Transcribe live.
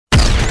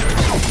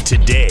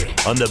Today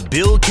on The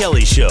Bill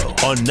Kelly Show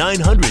on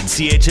 900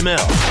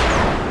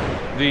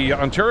 CHML. The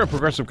Ontario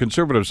Progressive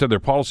Conservatives had their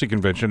policy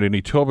convention in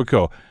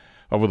Etobicoke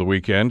over the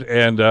weekend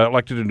and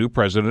elected a new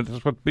president.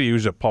 That's what they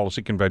use at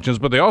policy conventions.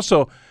 But they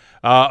also,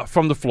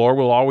 from the floor,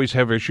 will always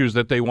have issues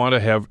that they want to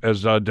have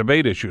as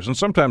debate issues, and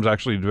sometimes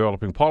actually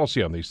developing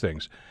policy on these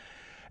things.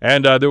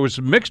 And there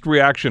was mixed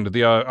reaction to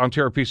the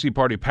Ontario PC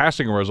Party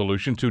passing a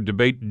resolution to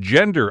debate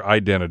gender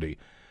identity,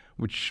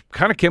 which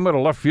kind of came out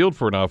of left field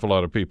for an awful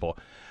lot of people.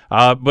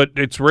 But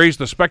it's raised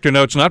the specter.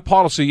 Now, it's not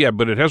policy yet,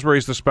 but it has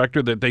raised the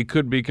specter that they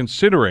could be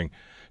considering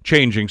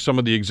changing some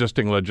of the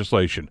existing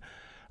legislation.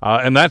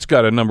 And that's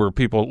got a number of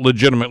people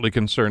legitimately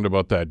concerned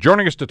about that.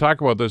 Joining us to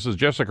talk about this is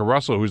Jessica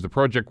Russell, who's the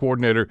project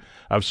coordinator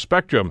of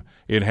Spectrum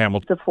in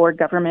Hamilton. The Ford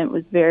government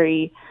was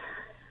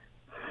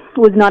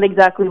not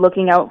exactly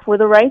looking out for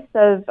the rights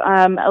of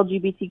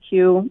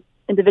LGBTQ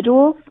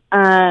individuals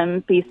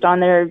based on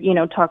their,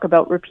 talk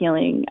about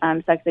repealing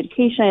sex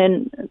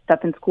education,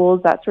 stuff in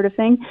schools, that sort of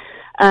thing.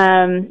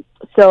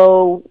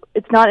 So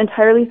it's not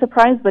entirely a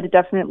surprise, but it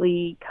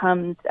definitely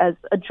comes as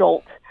a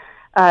jolt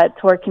to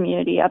our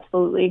community,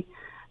 absolutely,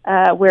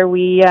 where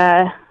we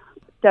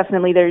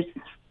definitely there's,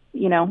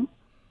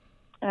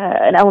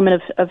 an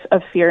element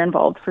of fear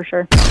involved for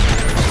sure.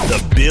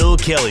 The Bill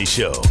Kelly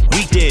Show,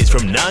 weekdays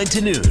from 9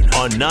 to noon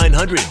on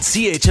 900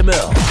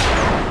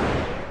 CHML.